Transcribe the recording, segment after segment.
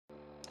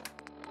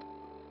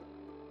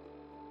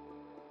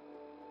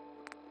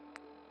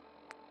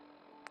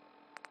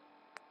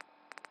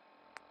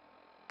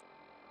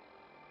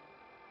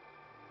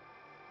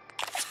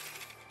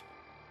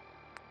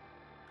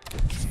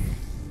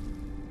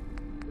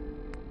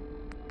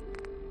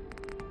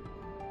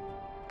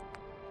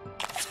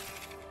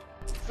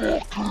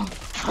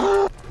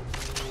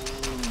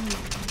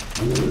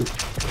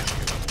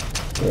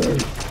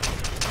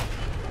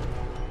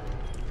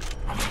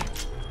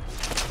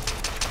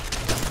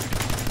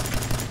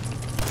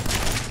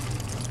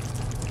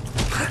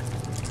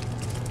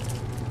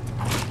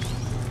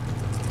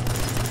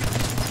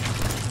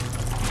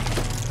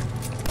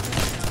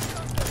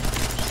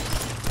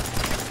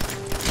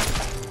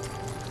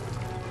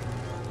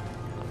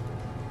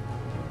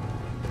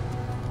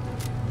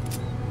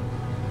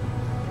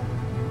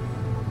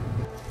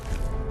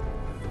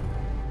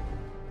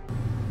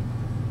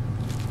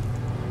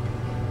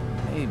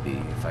Maybe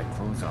if I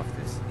close off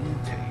this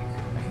intake,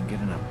 I can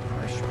get enough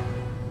pressure.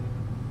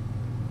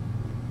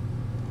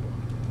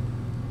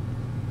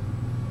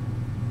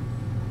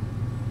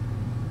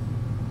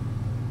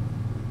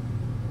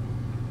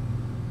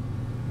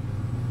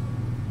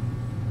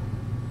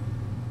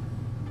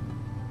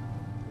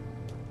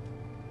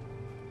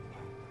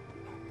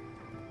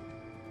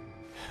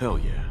 Hell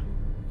yeah.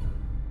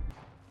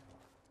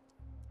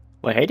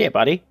 Well, hey there,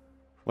 buddy.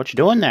 What you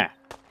doing there?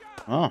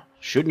 Oh,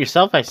 shooting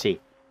yourself, I see.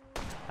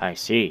 I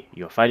see.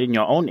 You're fighting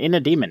your own inner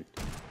demon.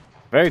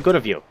 Very good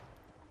of you.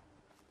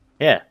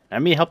 Here,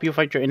 let me help you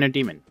fight your inner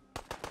demon.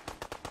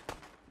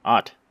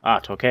 Art.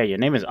 Okay, your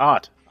name is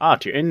Art.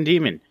 Art, your inner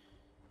demon.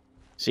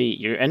 See,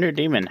 your inner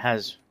demon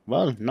has,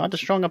 well, not as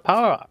strong a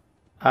power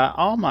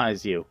armor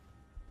as you.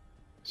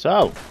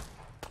 So,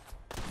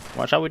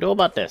 what shall we do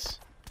about this?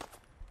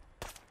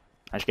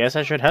 I guess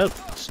I should help.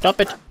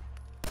 Stop it.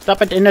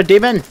 Stop it, inner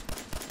demon.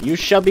 You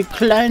shall be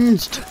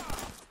cleansed.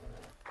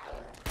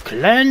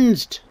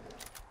 Cleansed.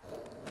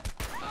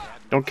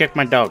 Don't kick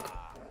my dog.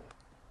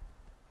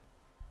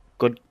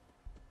 Good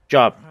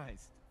job.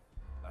 Christ.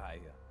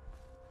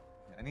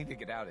 I need to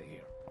get out of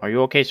here. Are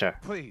you okay, sir?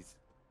 Please.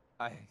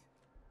 I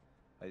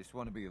just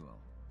want to be alone.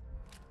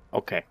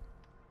 Okay.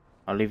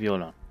 I'll leave you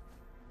alone.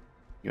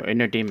 Your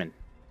inner demon.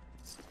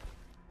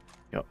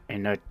 Your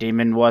inner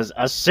demon was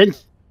a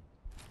synth.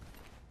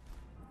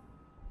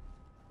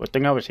 Good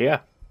thing I was here.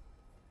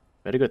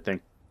 Very good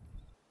thing.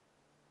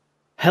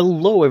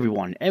 Hello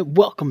everyone, and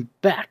welcome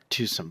back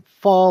to some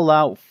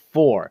Fallout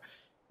 4.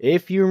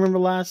 If you remember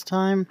last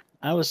time,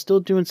 I was still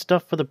doing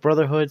stuff for the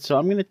Brotherhood, so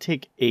I'm going to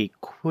take a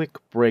quick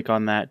break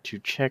on that to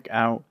check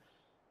out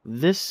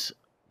this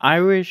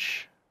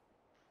Irish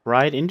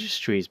Fried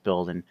Industries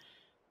building.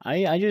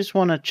 I just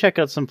want to check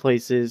out some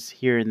places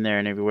here and there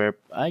and everywhere.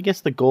 I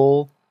guess the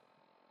goal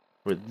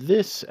for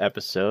this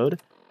episode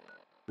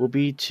will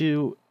be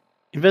to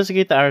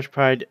investigate the Irish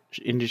Pride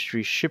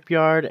Industries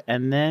shipyard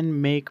and then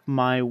make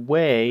my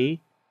way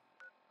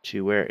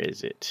to, where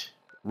is it?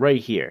 Right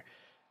here.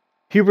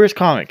 Hubris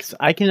Comics.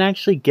 I can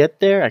actually get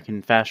there. I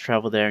can fast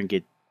travel there and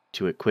get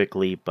to it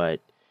quickly,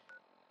 but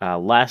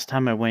last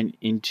time I went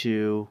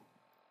into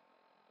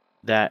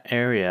that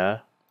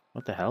area,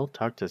 what the hell?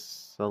 Talk to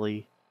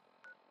Sully.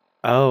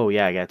 Oh,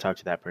 yeah, I gotta talk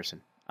to that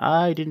person.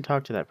 I didn't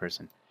talk to that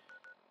person.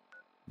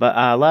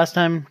 But last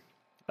time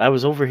I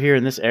was over here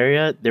in this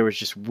area, there was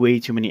just way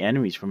too many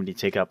enemies for me to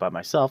take out by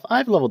myself.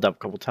 I've leveled up a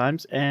couple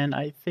times, and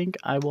I think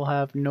I will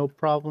have no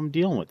problem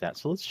dealing with that.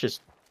 So let's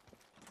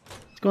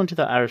go into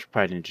the Irish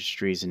Pride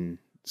Industries and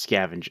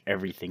scavenge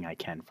everything I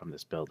can from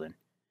this building.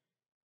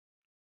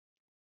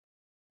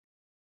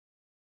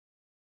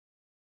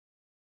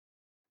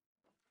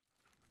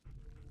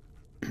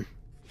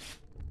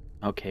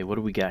 Okay, what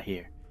do we got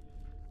here?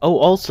 Oh,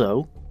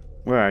 also,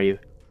 where are you?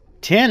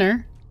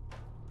 Tanner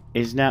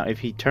is now, if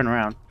he turn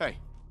around, Hey.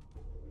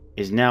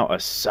 is now a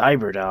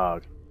cyber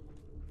dog.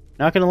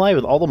 Not gonna lie,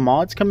 with all the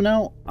mods coming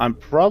out, I'm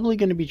probably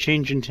gonna be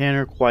changing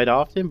Tanner quite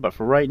often, but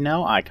for right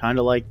now, I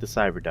kinda like the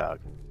cyber dog.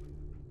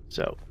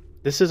 So,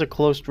 this is a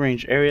close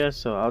range area,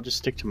 so I'll just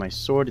stick to my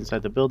sword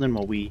inside the building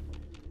while we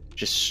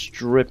just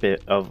strip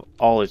it of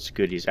all its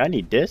goodies. I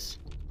need this.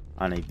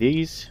 I need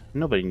these.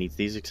 Nobody needs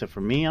these except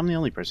for me. I'm the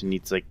only person who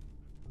needs, like,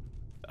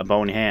 a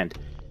bone hand.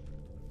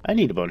 I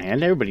need a bone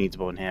hand. Everybody needs a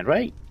bone hand,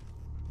 right?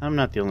 I'm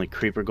not the only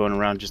creeper going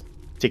around just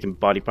taking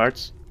body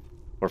parts.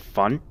 For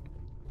fun.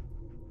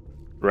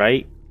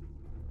 Right?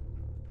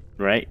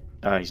 Right?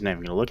 He's not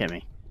even gonna look at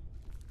me.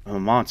 I'm a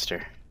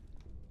monster.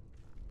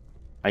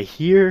 I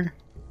hear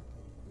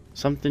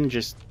something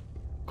just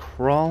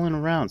crawling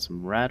around.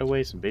 Some rat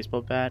away, some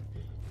baseball bat.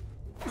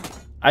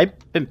 I've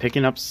been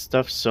picking up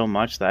stuff so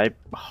much that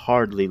I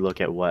hardly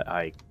look at what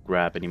I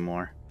grab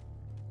anymore.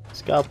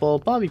 Scalpel,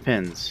 bobby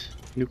pins,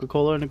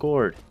 Nuka-Cola, and a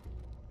gourd.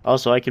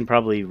 Also, I can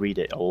probably read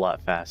it a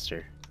lot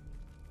faster.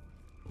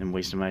 I'm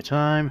wasting my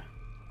time.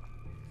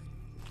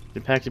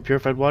 Impacted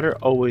purified water,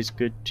 always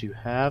good to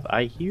have.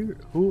 I hear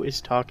who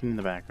is talking in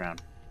the background.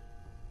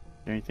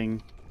 Is there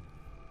anything?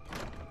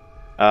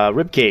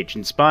 Ribcage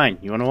and spine.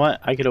 You wanna know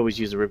what? I could always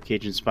use a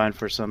ribcage and spine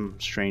for some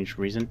strange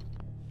reason.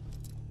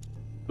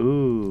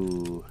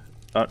 Ooh.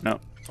 Oh, no.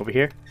 Over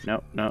here?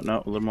 No. A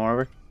little more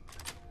over.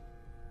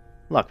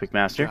 Lockpick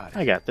master.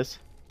 I got this.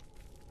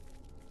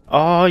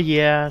 Oh,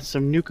 yeah.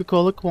 Some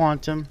Nuka-Cola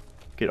Quantum.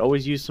 Could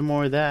always use some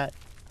more of that.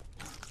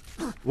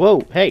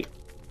 Whoa, hey.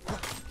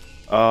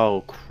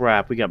 Oh,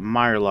 crap. We got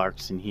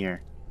Mirelurks in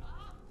here.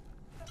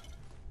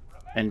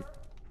 And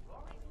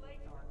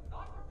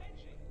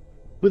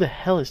who the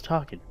hell is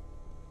talking?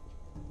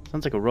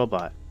 Sounds like a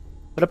robot.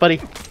 What up,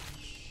 buddy?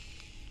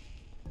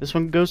 This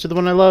one goes to the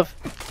one I love.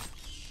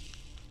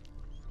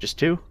 Just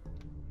two?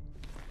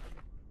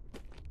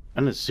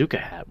 And a Zuka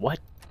hat. What?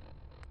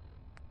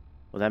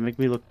 Will that make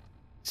me look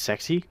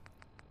sexy?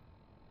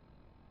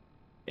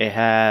 It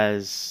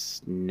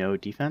has no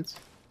defense.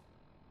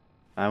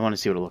 I want to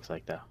see what it looks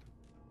like, though.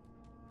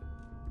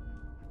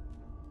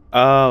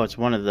 Oh, it's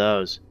one of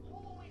those.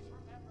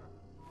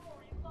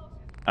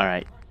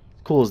 Alright.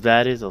 Cool as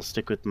that is, I'll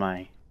stick with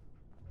my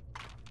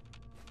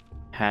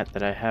hat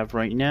that I have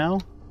right now.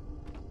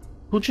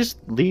 Who just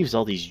leaves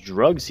all these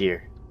drugs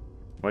here?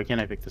 Why can't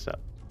I pick this up?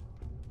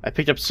 I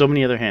picked up so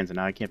many other hands and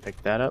now I can't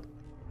pick that up.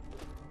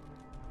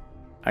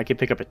 I can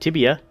pick up a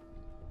tibia.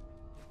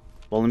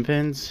 Bowling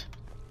pins.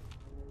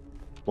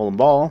 Bowling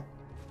ball.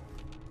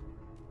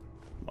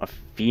 A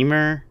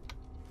femur.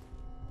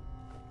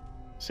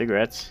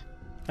 Cigarettes.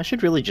 I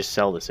should really just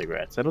sell the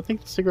cigarettes. I don't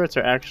think the cigarettes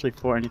are actually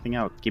for anything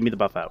else. Give me the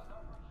buff out.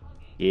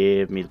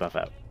 Give me the buff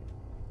out.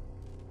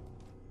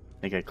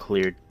 I think I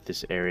cleared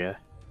this area.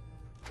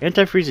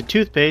 Antifreeze and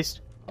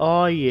toothpaste.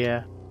 Oh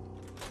yeah.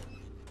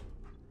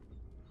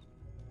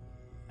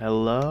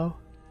 Hello?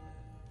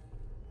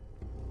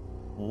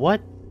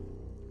 What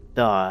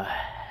the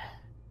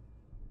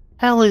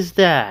hell is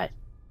that?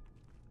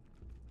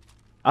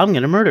 I'm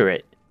gonna murder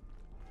it.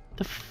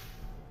 The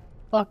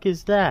fuck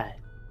is that?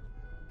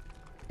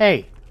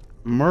 Hey,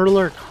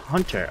 Murder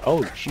Hunter.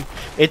 Oh, gee.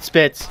 It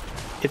spits.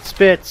 It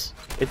spits.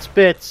 It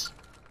spits.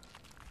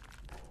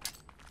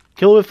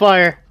 Kill with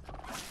fire.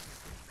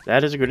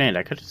 That is a grenade.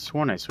 I could have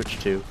sworn I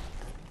switched to.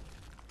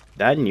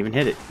 That didn't even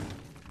hit it.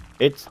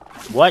 It's...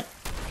 What?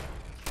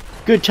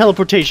 Good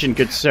teleportation,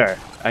 good sir.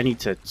 I need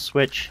to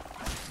switch.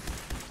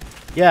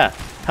 Yeah.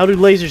 How do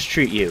lasers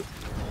treat you?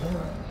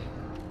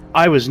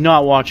 I was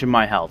not watching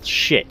my health.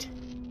 Shit.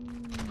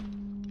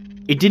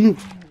 It didn't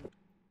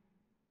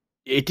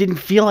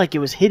feel like it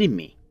was hitting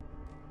me.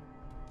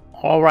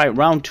 Alright,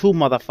 round 2,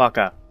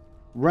 motherfucker.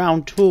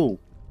 Round 2.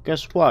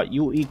 Guess what?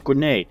 You eat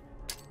grenade.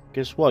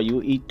 Guess what?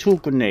 You eat 2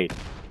 grenade.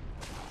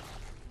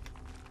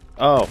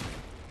 Oh.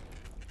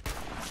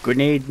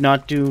 Grenade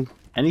not do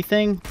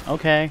anything?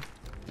 Okay.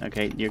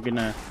 Okay, you're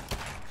gonna...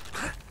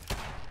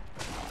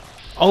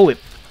 Oh, it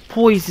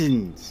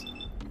poisons!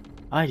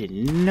 I did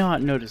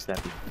not notice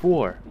that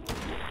before.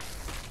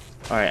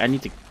 Alright, I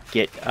need to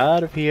get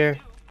out of here.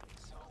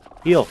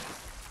 Heal.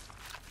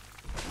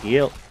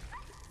 Heal.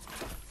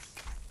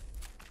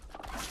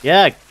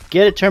 Yeah,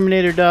 get it,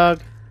 Terminator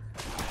dog.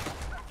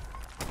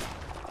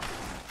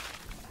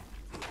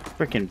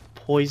 Frickin'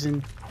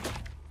 poison.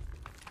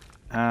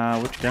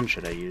 Which gun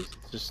should I use?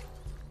 Just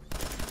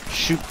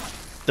shoot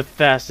the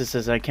fastest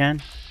as I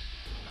can.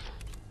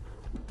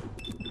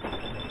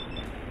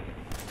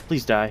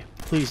 Please die.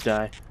 Please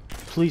die.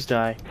 Please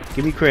die.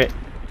 Give me crit.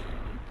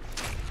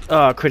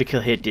 Oh,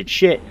 critical hit did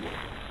shit.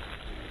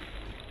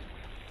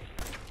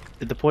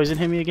 Did the poison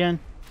hit me again?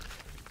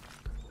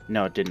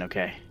 No, it didn't.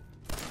 Okay.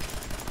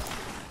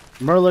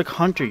 Murloc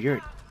Hunter, you're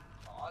a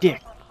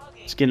dick.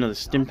 Let's get another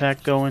stim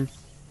pack going.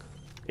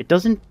 It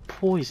doesn't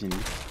poison,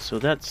 so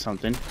that's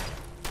something.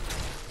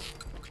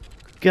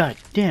 God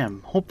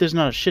damn. Hope there's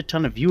not a shit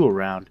ton of you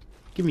around.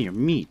 Give me your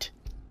meat.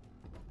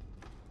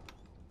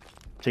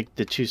 Take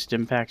the 2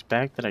 stim packs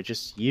back that I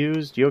just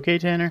used. You okay,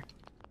 Tanner?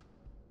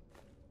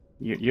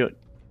 You'll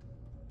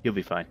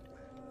be fine.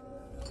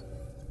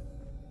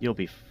 You'll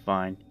be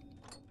fine.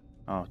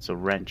 Oh, it's a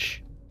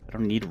wrench. I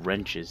don't need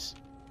wrenches.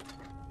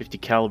 50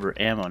 caliber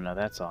ammo. Now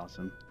that's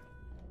awesome.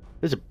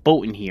 There's a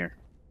boat in here.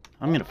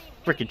 I'm gonna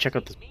frickin' check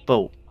out this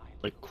boat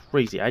like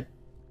crazy.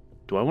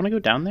 Do I want to go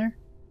down there?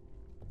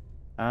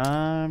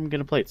 I'm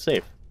gonna play it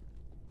safe.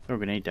 Throw a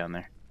grenade down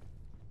there.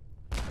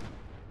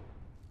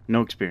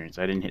 No experience.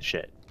 I didn't hit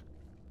shit.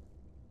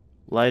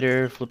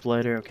 Lighter, flip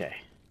lighter. Okay.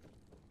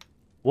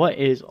 What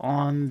is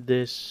on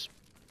this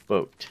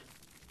boat?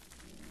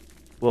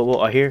 Whoa,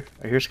 I hear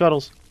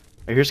scuttles.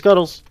 I hear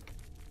scuttles.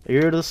 I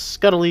hear the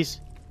scuttlies.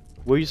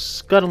 Where you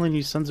scuttling,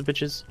 you sons of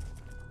bitches?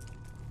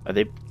 Are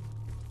they...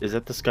 Is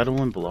that the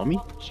scuttling below me?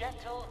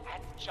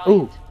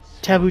 Ooh,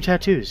 taboo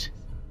tattoos.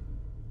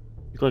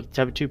 You collect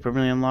taboo 2,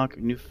 permanently unlock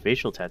new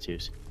facial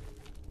tattoos.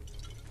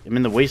 I'm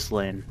in the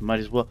wasteland. Might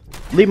as well...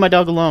 Leave my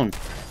dog alone.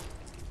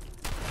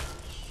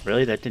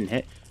 Really? That didn't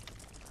hit?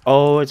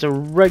 Oh, it's a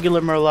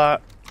regular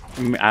Mirelurk.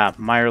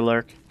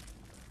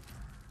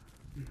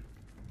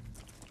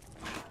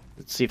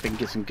 Let's see if I can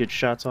get some good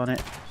shots on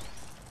it.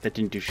 That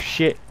didn't do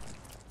shit.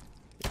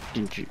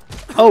 Didn't you?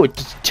 Oh, it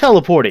just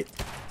teleported.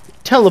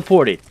 It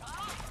teleported.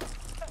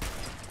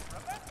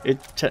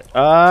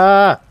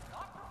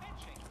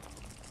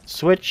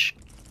 Switch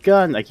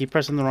gun. I keep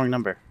pressing the wrong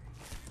number.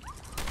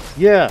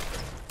 Yeah.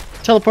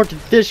 Teleport to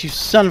this, you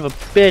son of a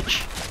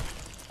bitch.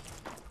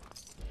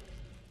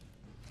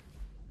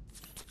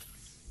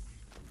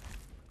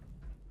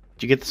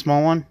 Did you get the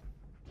small one?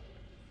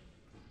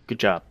 Good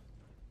job.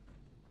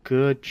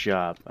 Good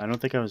job. I don't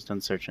think I was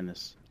done searching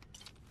this.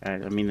 I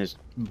mean, there's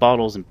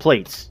bottles and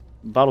plates.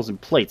 bottles and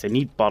plates. I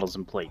need bottles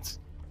and plates.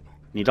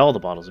 I need all the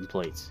bottles and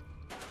plates.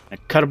 A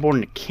cutterboard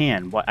and a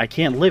can. What? I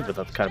can't live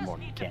without the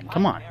cutterboard and a can.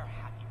 Come on.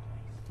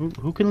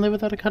 Who can live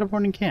without a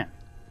cutterboard and can?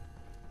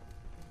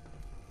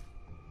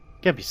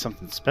 Gotta be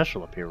something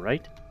special up here,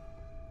 right?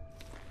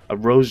 A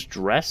rose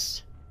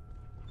dress?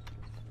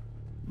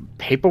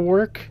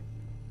 Paperwork?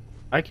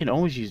 I can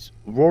always use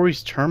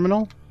Rory's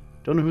terminal?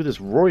 Don't know who this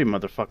Rory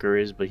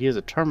motherfucker is, but he has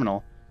a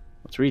terminal.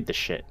 Let's read this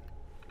shit.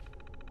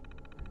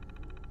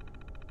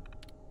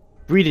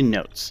 Breeding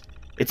notes.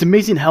 It's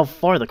amazing how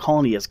far the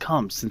colony has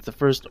come since the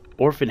first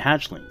orphan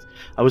hatchlings.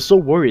 I was so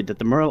worried that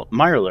the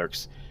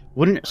Mirelurks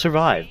wouldn't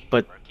survive,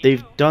 but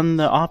they've done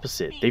the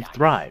opposite. They've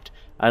thrived.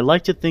 I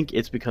like to think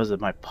it's because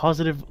of my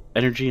positive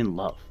energy and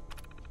love.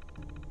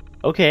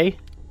 Okay.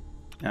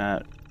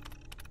 Come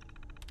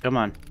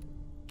on.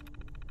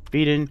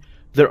 Feeding.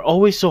 They're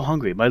always so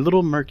hungry, my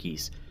little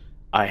Murkies.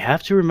 I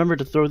have to remember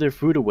to throw their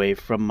food away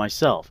from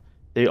myself.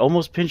 They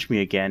almost pinch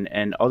me again,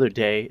 and other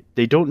day,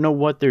 they don't know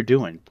what they're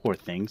doing. Poor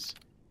things.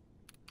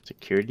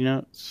 Security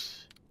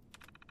notes.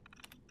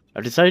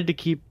 I've decided to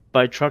keep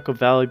my truck of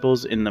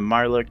valuables in the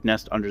Mirelurk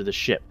nest under the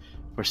ship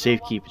for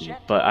safekeeping,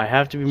 but I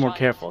have to be more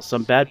careful.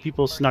 Some bad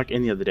people snuck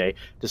in the other day,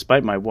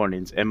 despite my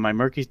warnings, and my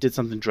Murkies did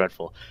something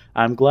dreadful.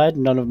 I'm glad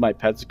none of my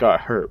pets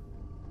got hurt,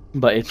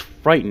 but it's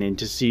frightening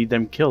to see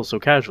them kill so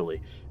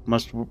casually.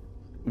 Must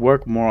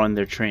work more on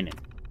their training.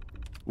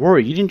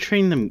 Rory, you didn't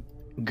train them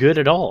good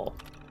at all.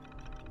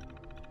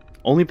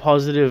 Only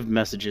positive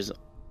messages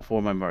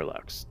for my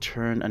Mirelurks.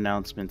 Turn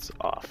announcements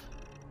off.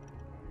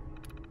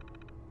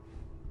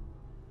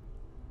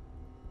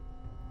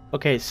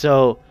 Okay,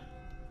 so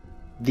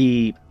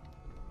the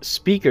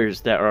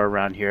speakers that are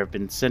around here have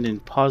been sending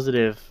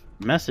positive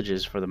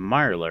messages for the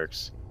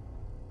Mirelurks,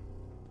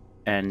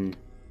 and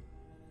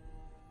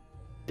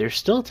they're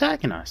still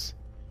attacking us.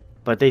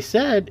 But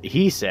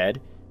he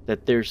said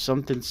that there's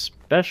something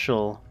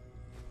special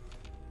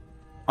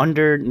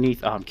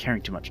underneath. Oh, I'm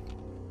carrying too much.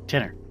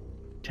 Tanner,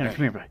 come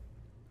here, bro.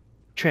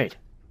 Trade.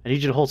 I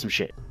need you to hold some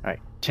shit.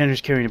 Alright,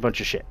 Tanner's carrying a bunch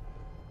of shit.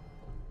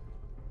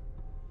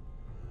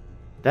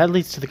 That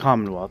leads to the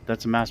Commonwealth.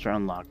 That's a master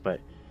unlock, but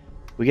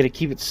we gotta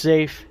keep it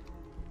safe.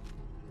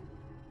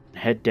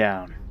 Head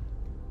down.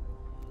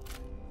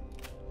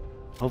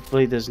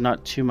 Hopefully there's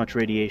not too much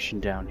radiation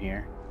down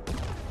here.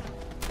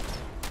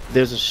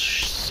 There's a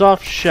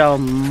soft shell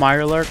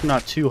Mirelurk,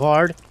 not too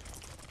hard.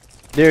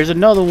 There's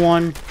another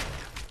one.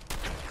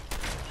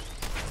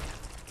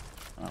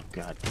 Oh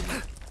god.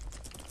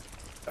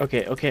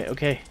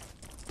 Okay.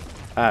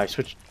 Ah, I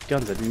switched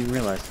guns, I didn't even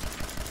realize.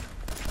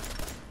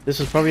 This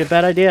was probably a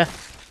bad idea.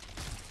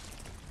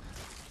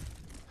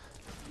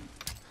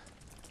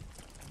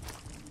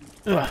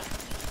 Ugh.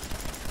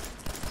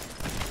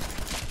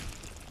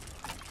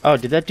 Oh,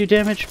 did that do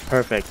damage?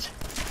 Perfect.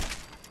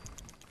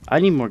 I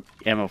need more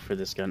ammo for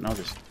this gun. Oh,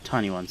 there's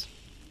tiny ones.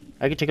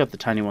 I can take out the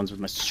tiny ones with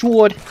my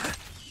sword.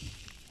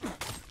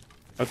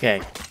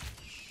 Okay.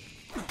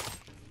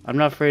 I'm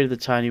not afraid of the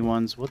tiny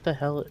ones. What the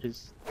hell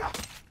is...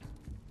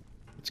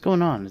 What's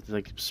going on? It's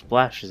like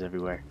splashes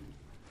everywhere.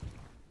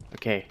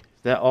 Okay.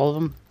 Is that all of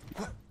them?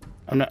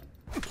 I'm not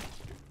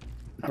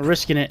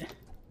risking it.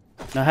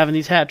 Not having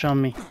these hatch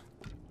on me.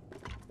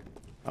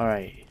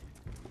 Alright.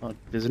 Look,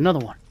 there's another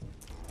one.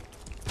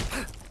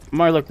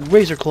 Mirelurk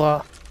Razor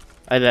Claw.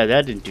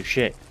 That didn't do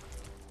shit.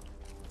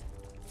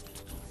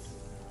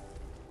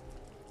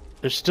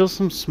 There's still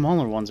some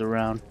smaller ones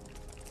around.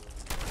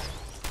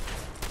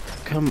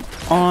 Come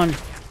on.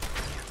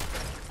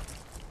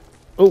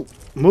 Oh,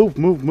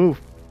 move.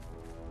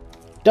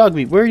 Dog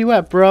meat, where are you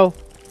at, bro?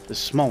 The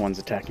small one's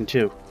attacking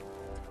too.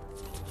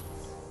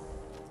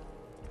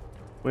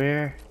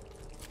 Where?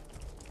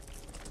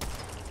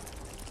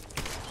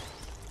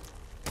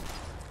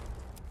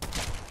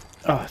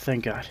 Oh,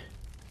 thank God.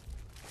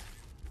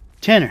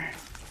 Tanner,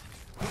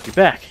 you're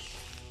back.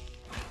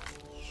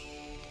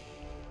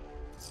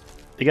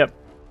 They got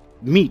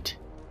meat.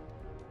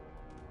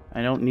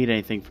 I don't need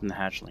anything from the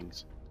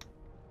hatchlings.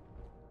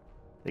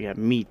 They got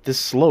meat. This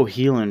slow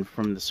healing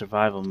from the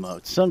survival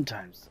mode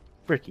sometimes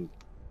freaking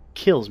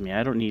kills me.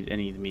 I don't need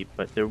any of the meat,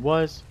 but there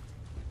was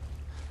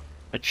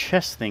a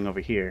chest thing over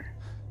here.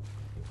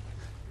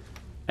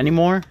 Any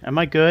more? Am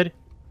I good?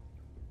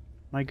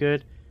 Am I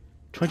good?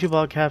 20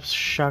 ball caps,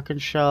 shotgun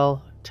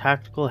shell,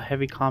 tactical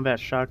heavy combat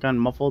shotgun,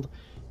 muffled,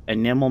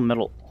 enamel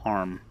metal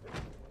arm.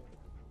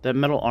 That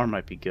metal arm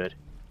might be good.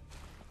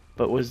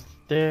 But was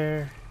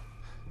there...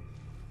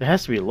 There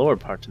has to be a lower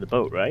part to the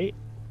boat, right?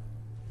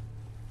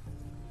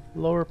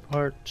 Lower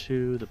part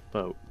to the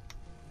boat.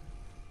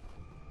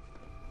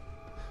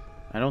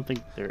 I don't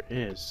think there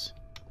is.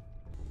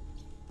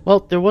 Well,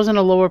 there wasn't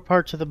a lower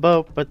part to the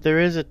boat, but there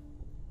is a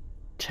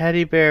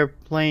teddy bear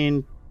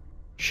playing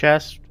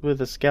chest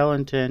with a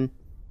skeleton.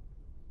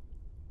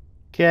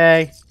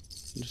 Okay.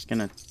 I'm just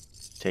gonna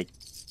take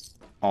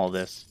all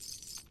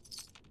this.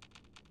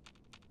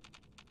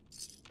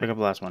 Pick up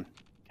the last one.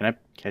 Can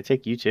I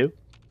take you too?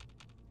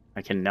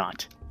 I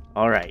cannot.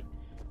 Alright.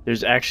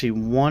 There's actually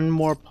one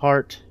more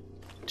part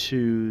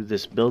to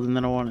this building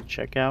that I want to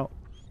check out.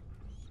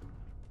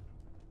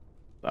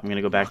 I'm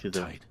gonna go back to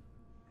the Tight.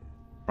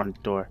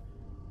 front door.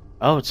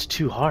 Oh, it's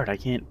too hard. I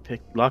can't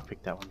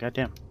lockpick that one.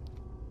 Goddamn.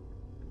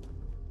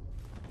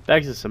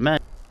 Bags of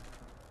cement.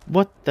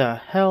 What the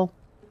hell?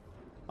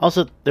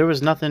 Also, there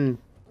was nothing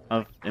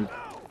of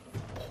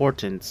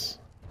importance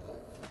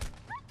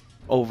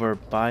over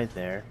by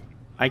there.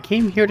 I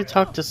came here to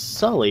talk to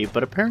Sully,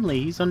 but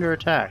apparently he's under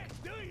attack.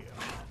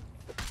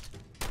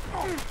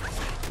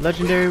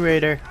 Legendary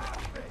Raider.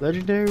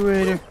 Legendary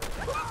Raider.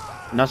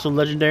 Not so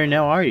legendary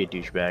now, are you,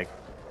 douchebag?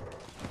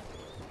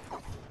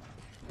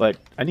 But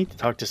I need to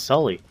talk to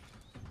Sully.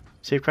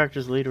 Save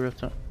characters later of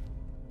time.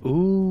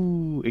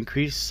 Ooh,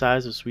 increase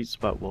size of sweet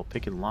spot while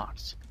picking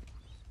locks.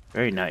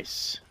 Very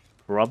nice.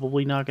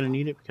 Probably not going to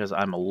need it because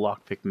I'm a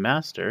lockpick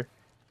master.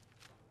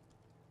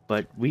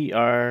 But we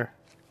are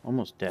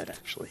almost dead,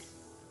 actually.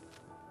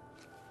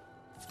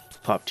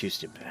 Pop 2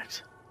 stim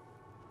packs.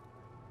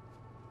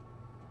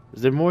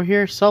 Is there more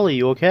here? Sully,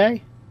 you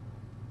okay?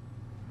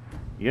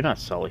 You're not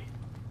Sully.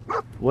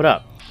 What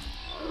up?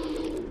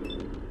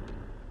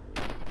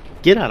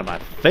 Get out of my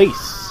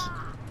face!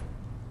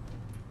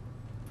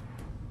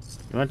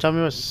 You want to tell me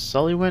where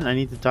Sully went? I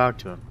need to talk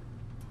to him.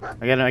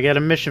 I got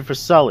a mission for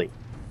Sully.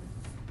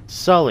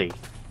 Sully,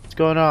 what's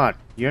going on?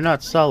 You're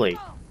not Sully.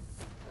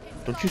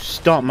 Don't you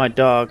stomp my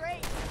dog.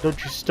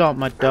 Don't you stomp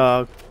my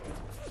dog.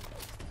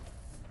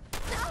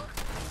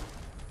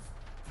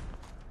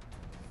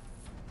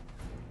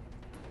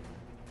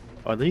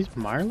 Are these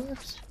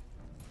Mirelets?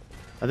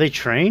 Are they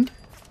trained?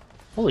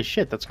 Holy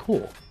shit, that's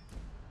cool.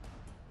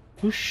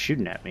 Who's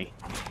shooting at me?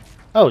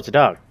 Oh, it's a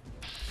dog.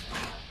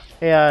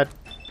 Hey,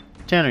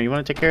 Tanner, you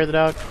want to take care of the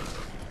dog?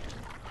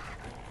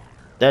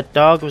 That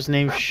dog was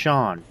named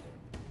Sean.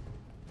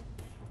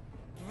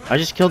 I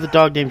just killed a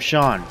dog named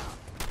Sean.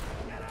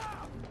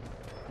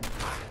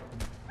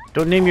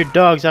 Don't name your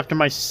dogs after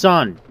my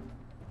son.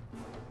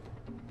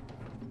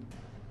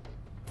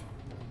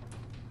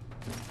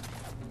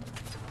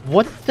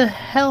 What the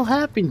hell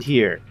happened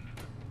here?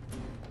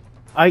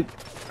 I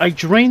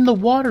drained the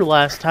water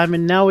last time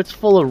and now it's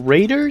full of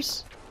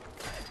raiders?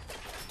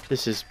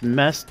 This is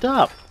messed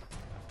up.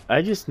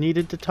 I just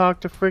needed to talk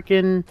to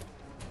frickin'...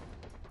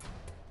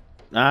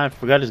 I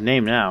forgot his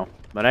name now.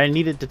 But I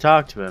needed to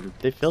talk to him.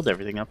 They filled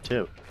everything up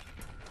too.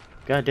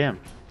 Goddamn.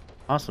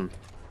 Awesome.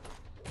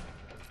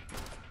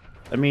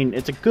 I mean,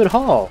 it's a good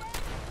haul.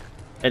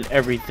 And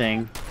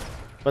everything.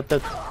 But the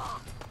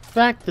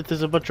fact that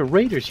there's a bunch of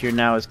raiders here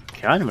now is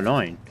kind of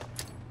annoying.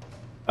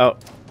 Oh,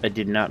 I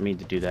did not mean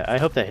to do that. I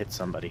hope that hit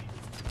somebody.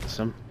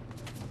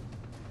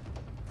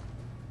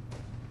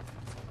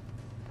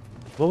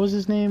 What was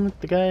his name?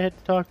 The guy I had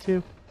to talk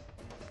to?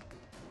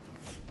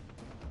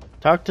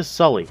 Talk to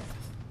Sully.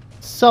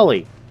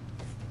 Sully!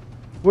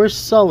 Where's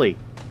Sully?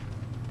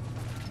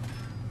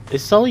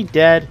 Is Sully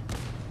dead?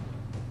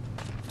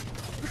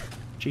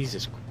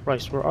 Jesus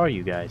Christ, where are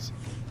you guys?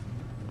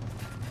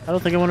 I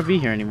don't think I want to be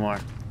here anymore.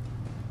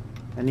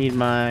 I need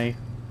my...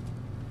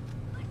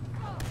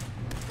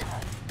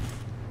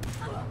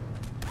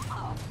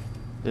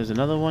 There's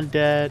another one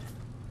dead.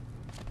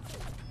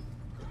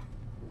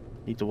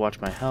 Need to watch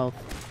my health.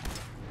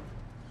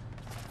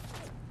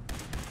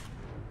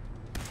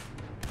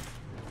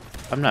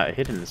 I'm not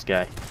hitting this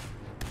guy.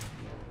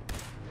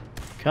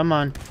 Come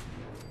on.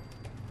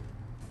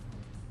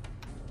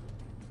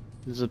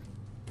 There's a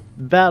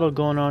battle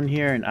going on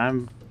here and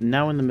I'm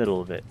now in the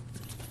middle of it.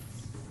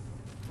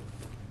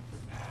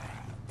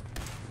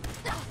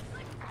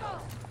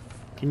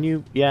 Can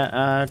you...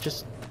 Yeah,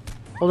 just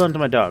hold on to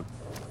my dog.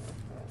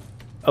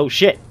 Oh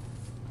shit!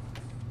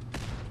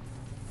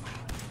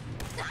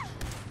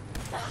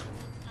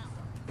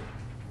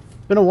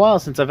 It's been a while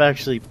since I've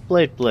actually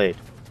played Blade.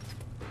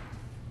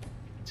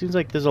 Seems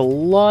like there's a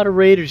lot of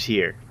raiders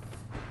here.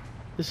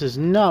 This is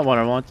not what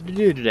I wanted to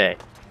do today.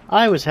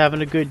 I was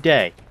having a good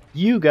day.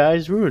 You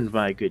guys ruined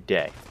my good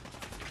day.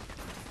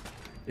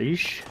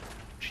 Eesh.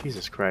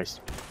 Jesus Christ.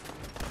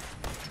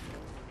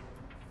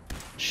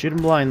 Shoot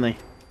him blindly.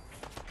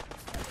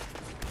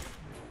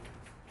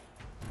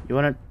 You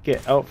want to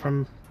get out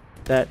from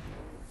that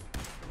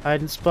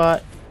hiding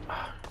spot?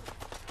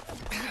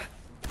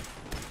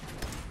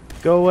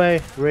 Go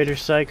away, Raider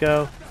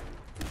Psycho.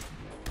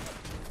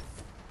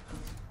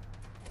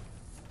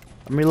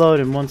 I'm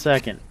reloading 1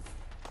 second.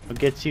 I'll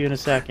get to you in a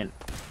second.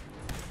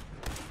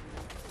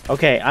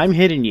 Okay, I'm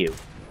hitting you.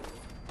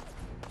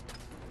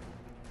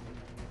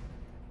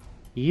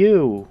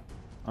 You,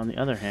 on the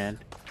other hand,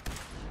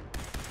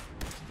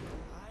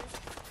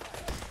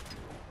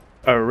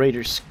 are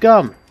Raider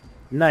scum.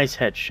 Nice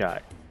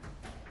headshot.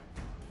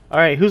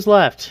 Alright, who's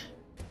left?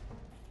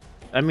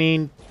 I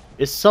mean,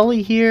 is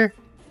Sully here?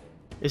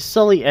 Is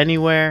Sully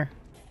anywhere?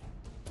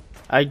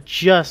 I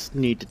just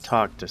need to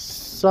talk to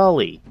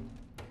Sully.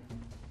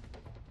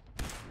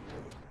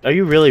 Are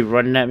you really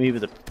running at me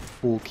with a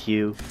full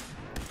Q?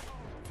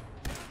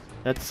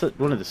 That's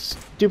one of the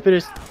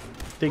stupidest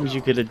things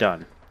you could have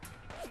done.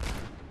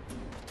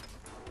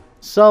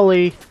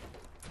 Sully!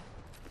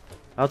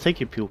 I'll take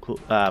your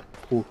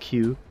pool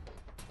Q.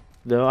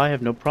 Though I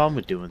have no problem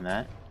with doing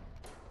that.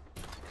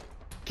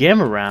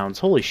 gamma rounds.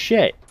 Holy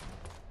shit.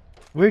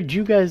 Where'd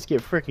you guys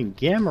get freaking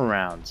gamma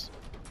rounds?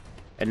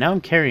 And now I'm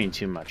carrying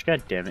too much.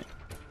 God damn it.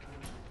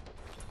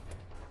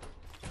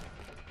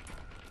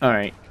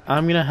 Alright,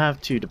 I'm gonna have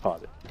to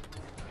deposit.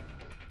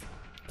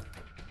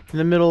 In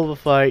the middle of a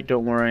fight,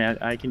 don't worry,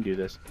 I can do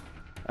this.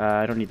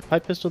 I don't need the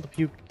pipe pistol, the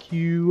puke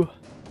Q.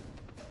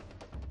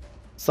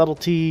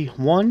 Subtlety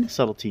 1,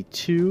 subtlety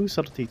 2.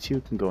 Subtlety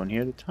 2 can go in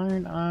here. The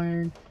Tyrant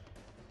Iron.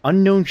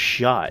 Unknown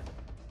shot.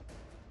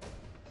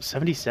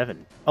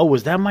 77. Oh,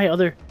 was that my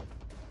other...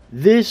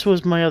 This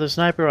was my other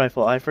sniper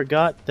rifle. I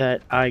forgot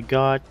that I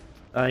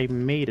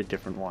made a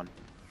different one.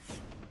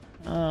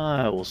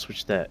 We'll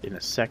switch that in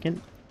a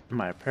second.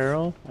 My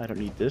apparel. I don't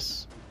need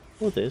this.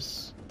 Or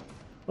this.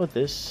 Or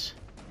this.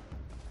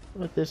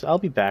 Or this. I'll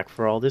be back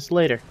for all this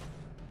later.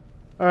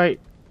 Alright.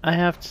 I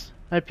have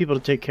people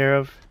to take care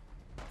of.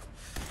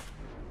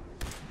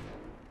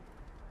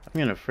 I'm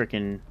gonna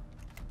frickin'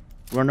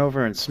 run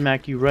over and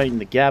smack you right in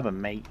the gabba,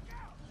 mate.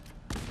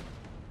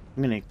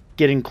 I'm gonna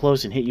get in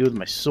close and hit you with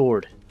my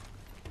sword.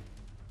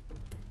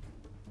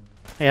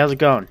 Hey, how's it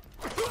going?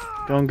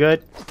 Going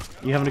good?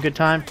 You having a good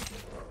time?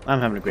 I'm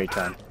having a great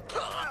time.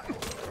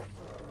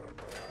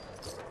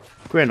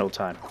 Grand old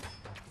time.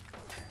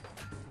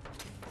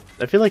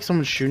 I feel like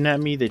someone's shooting at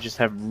me, they just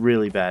have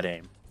really bad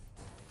aim.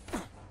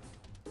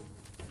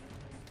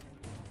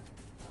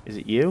 Is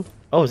it you?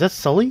 Oh, is that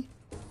Sully?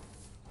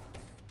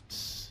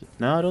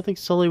 No, I don't think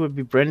Sully would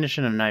be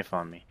brandishing a knife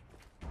on me.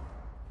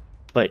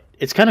 But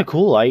it's kind of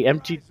cool. I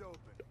emptied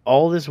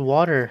all this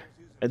water,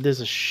 and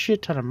there's a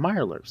shit ton of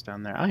Mirelurks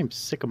down there. I am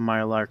sick of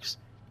Mirelurks.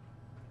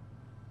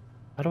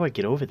 How do I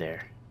get over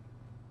there?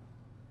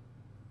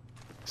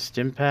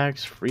 Stim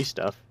packs, free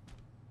stuff.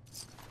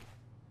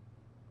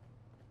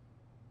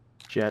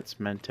 Jets,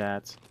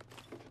 Mentats.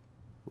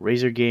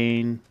 Razor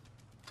Gain.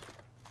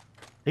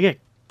 They got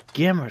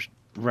gamma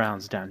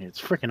rounds down here. It's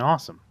freaking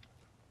awesome.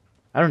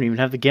 I don't even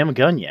have the gamma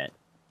gun yet.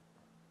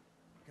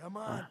 Come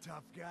on,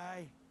 tough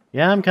guy.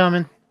 Yeah, I'm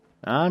coming.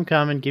 I'm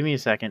coming. Give me a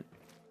second.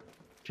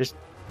 Just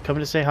coming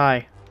to say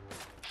hi.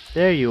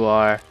 There you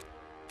are.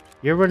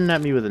 You're running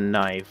at me with a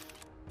knife.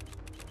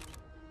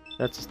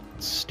 That's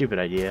a stupid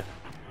idea.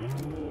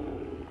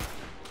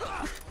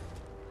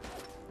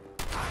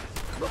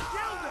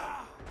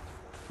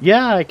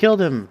 Yeah, I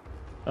killed him.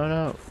 Oh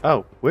no.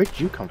 Oh, where'd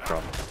you come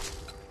from?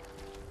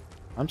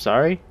 I'm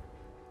sorry.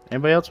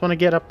 Anybody else want to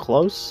get up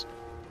close?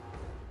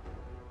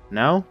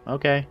 No?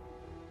 Okay.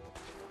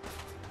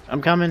 I'm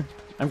coming.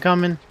 I'm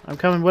coming. I'm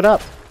coming. What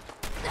up?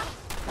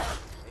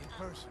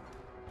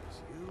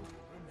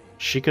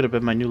 She could have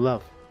been my new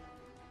love.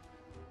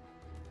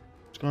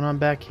 What's going on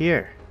back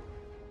here?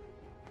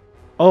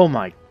 Oh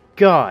my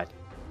god.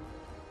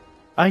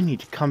 I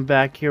need to come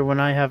back here when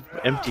I have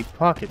empty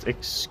pockets.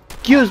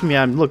 Excuse me,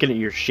 I'm looking at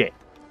your shit.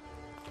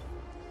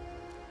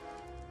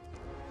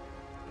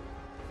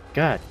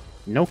 God,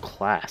 no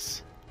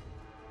class.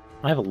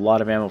 I have a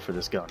lot of ammo for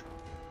this gun.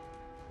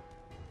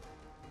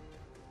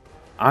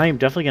 I'm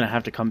definitely going to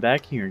have to come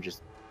back here and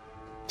just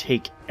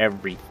take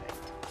everything.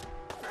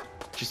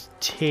 Just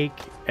take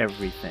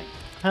everything.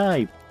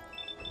 Hi.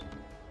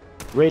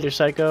 Raider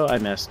Psycho. I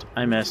missed.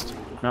 I missed.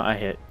 No, I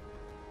hit.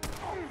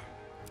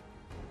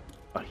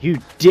 Oh, you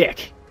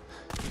dick.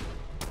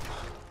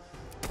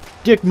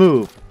 Dick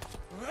move.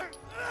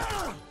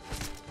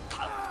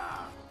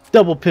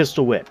 Double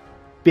pistol whip.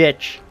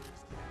 Bitch.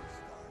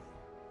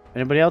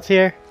 Anybody else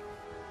here?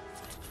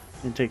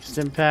 Gonna take a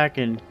stim pack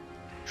and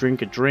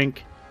drink a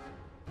drink.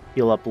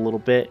 Heal up a little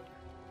bit.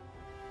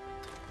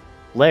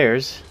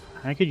 Flares.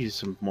 I could use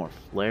some more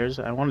flares.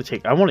 I want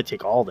to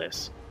take all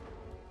this.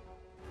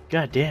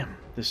 God damn,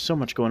 there's so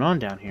much going on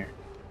down here.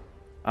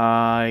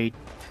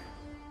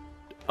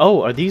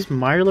 Oh, are these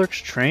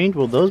Mirelurks trained?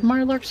 Will those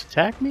Mirelurks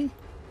attack me?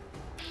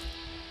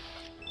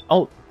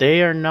 Oh,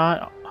 they are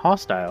not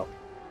hostile.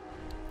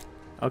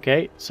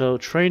 Okay, so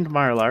trained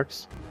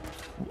Mirelurks.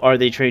 Are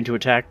they trained to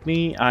attack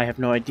me? I have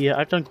no idea.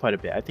 I've done quite a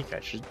bit. I think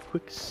I should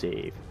quick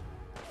save.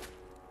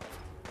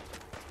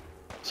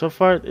 So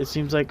far, it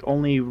seems like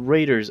only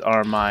raiders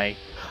are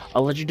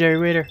a legendary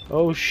raider.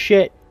 Oh,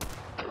 shit.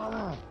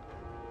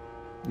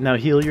 Now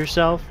heal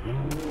yourself.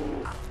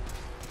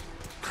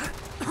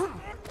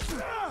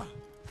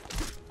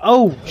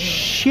 Oh,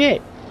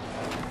 shit.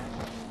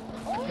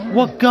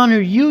 What gun are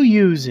you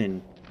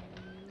using?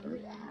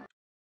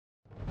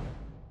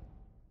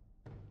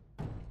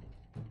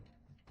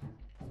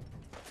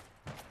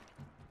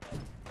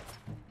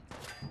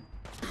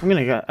 I'm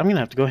gonna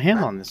have to go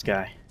ham on this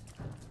guy.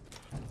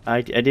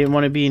 I didn't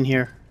want to be in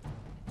here.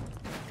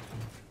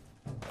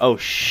 Oh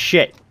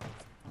shit.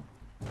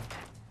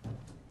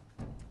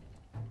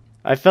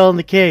 I fell in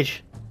the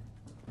cage.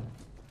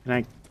 Can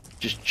I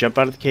just jump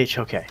out of the cage?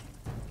 Okay.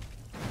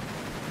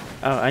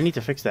 Oh, I need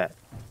to fix that.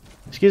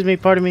 Excuse me,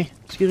 pardon me.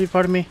 Excuse me,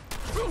 pardon me.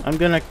 I'm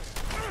gonna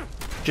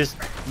just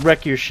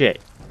wreck your shit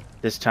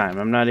this time.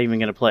 I'm not even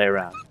gonna play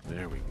around.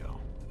 There we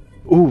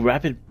go. Ooh,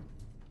 rapid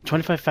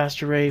 25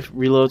 faster rate,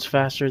 reloads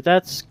faster.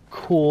 That's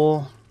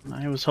cool.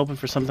 I was hoping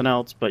for something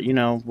else, but you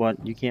know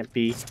what? You can't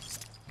be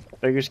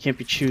Beggars can't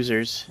be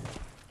choosers.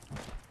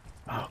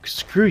 Oh,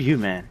 screw you,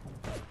 man.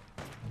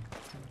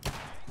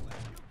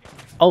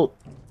 Oh.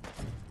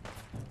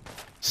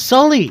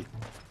 Sully!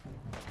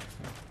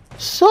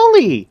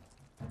 Sully!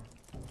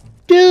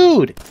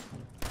 Dude!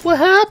 What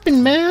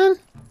happened, man?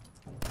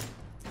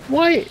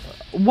 Why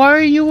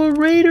are you a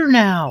raider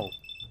now?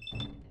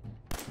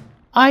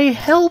 I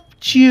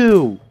helped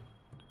you!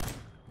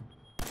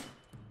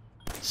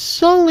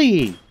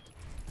 Sully!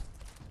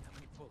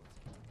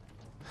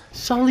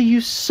 Sully,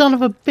 you son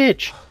of a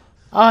bitch!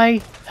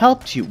 I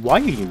helped you.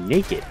 Why are you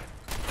naked?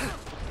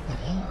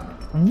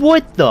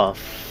 What the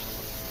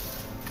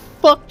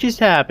fuck just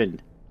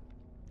happened?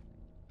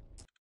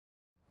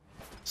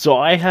 So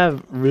I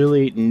have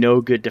really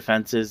no good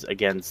defenses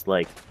against,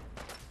 like,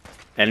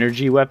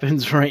 energy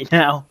weapons right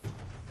now.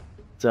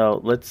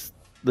 So let's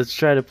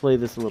try to play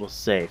this a little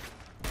safe.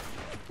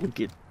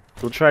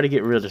 We'll try to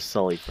get rid of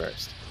Sully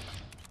first.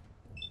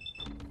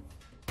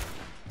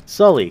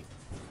 Sully,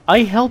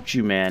 I helped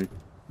you, man.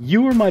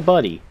 You were my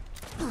buddy.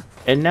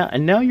 And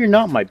now you're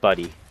not my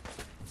buddy.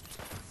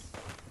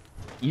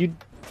 You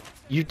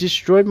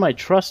destroyed my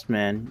trust,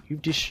 man. You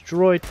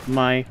destroyed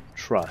my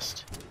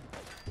trust.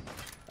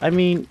 I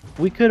mean,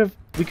 we could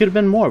have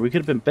been more. We could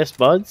have been best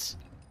buds.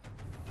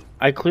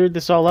 I cleared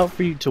this all out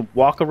for you to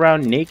walk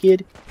around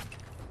naked.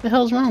 What the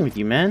hell's wrong with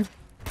you, man?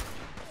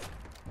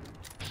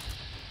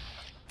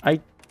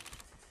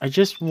 I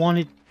just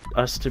wanted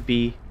us to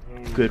be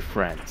good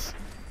friends.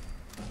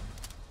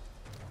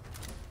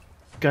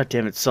 God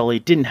damn it, Sully.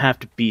 It didn't have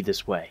to be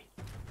this way.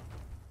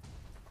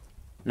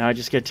 Now I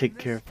just gotta take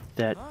care of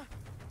that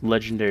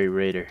legendary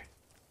raider.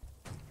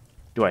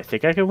 Do I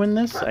think I can win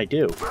this? I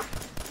do.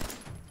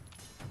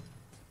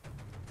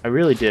 I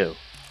really do.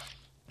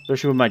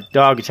 Especially with my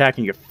dog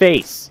attacking your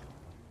face.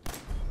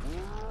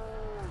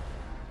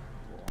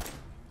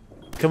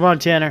 Come on,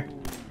 Tanner.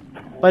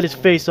 Bite his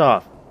face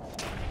off.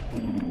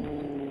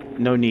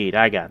 No need.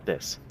 I got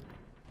this.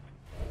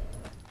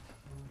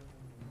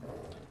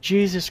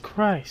 Jesus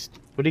Christ.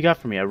 What do you got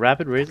for me? A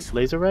rapid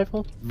laser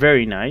rifle?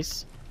 Very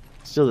nice.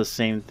 Still the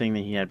same thing that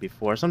he had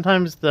before.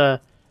 Sometimes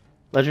the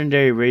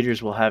legendary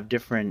raiders will have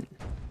different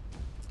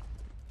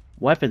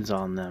weapons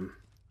on them.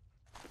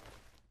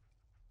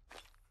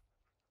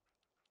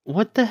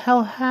 What the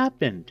hell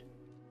happened?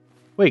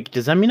 Wait,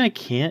 does that mean I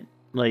can't,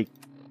 like,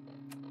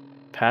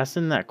 pass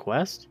in that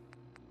quest?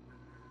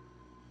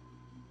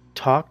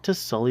 Talk to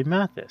Sully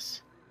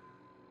Mathis.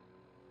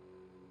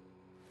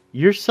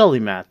 You're Sully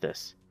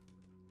Mathis.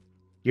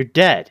 You're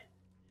dead.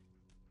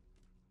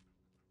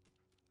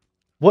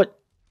 What?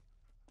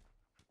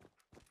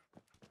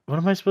 What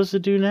am I supposed to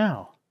do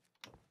now?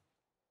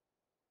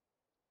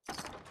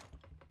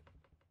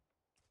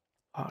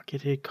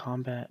 Pocketed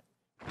combat.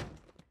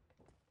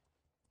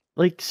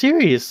 Like,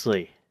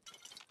 seriously.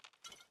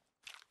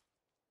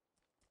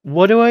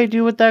 What do I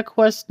do with that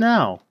quest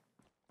now?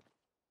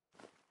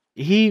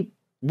 He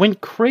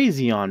went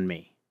crazy on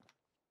me.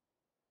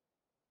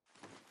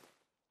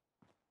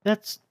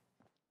 That's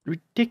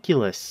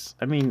ridiculous.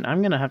 I mean,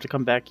 I'm gonna have to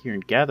come back here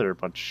and gather a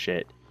bunch of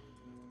shit.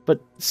 But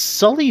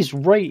Sully's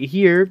right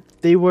here.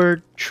 They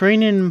were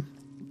training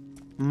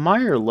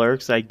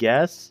Mirelurks, I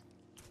guess.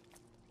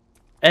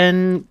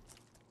 And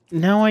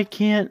now I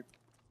can't...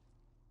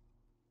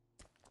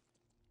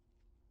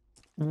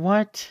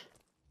 What?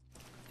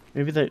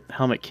 Maybe the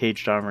helmet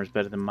caged armor is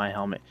better than my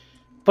helmet.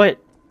 But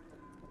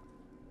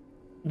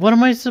what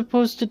am I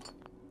supposed to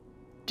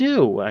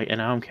do? And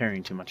now I'm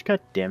carrying too much.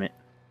 God damn it.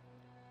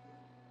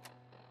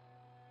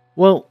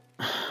 Well,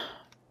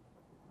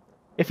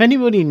 if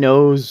anybody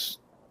knows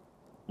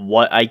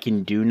what I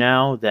can do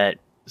now that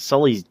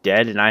Sully's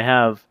dead and I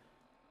have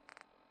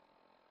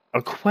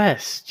a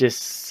quest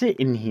just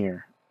sitting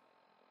here.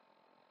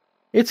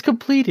 It's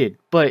completed,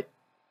 but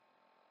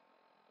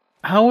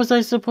how was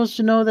I supposed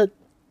to know that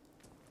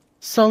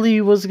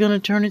Sully was gonna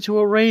turn into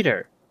a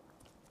raider?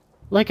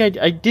 Like,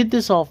 I did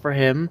this all for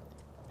him,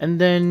 and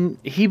then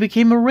he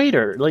became a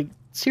raider. Like,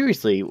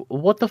 seriously,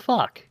 what the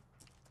fuck?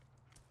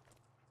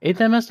 Ain't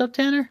that messed up,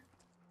 Tanner?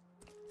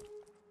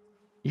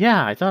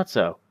 Yeah, I thought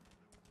so.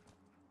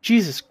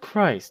 Jesus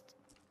Christ.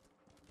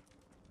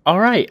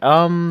 Alright,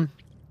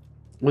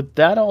 with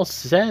that all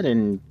said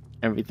and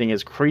everything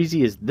as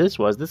crazy as this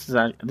was,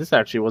 this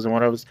actually wasn't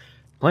what I was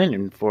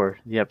planning for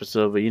the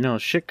episode, but you know,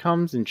 shit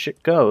comes and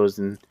shit goes,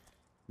 and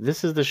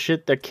this is the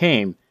shit that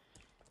came.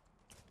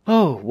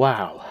 Oh,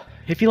 wow.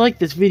 If you like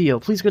this video,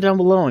 please go down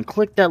below and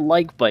click that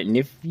like button.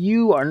 If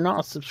you are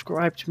not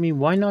subscribed to me,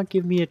 why not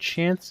give me a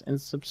chance and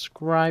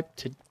subscribe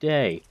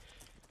today?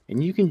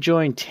 And you can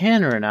join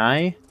Tanner and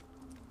I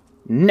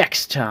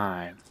next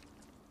time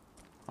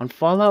on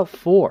Fallout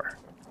 4.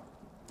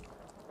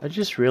 I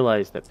just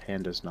realized that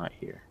Panda's not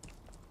here.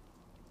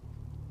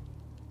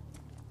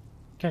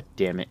 God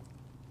damn it.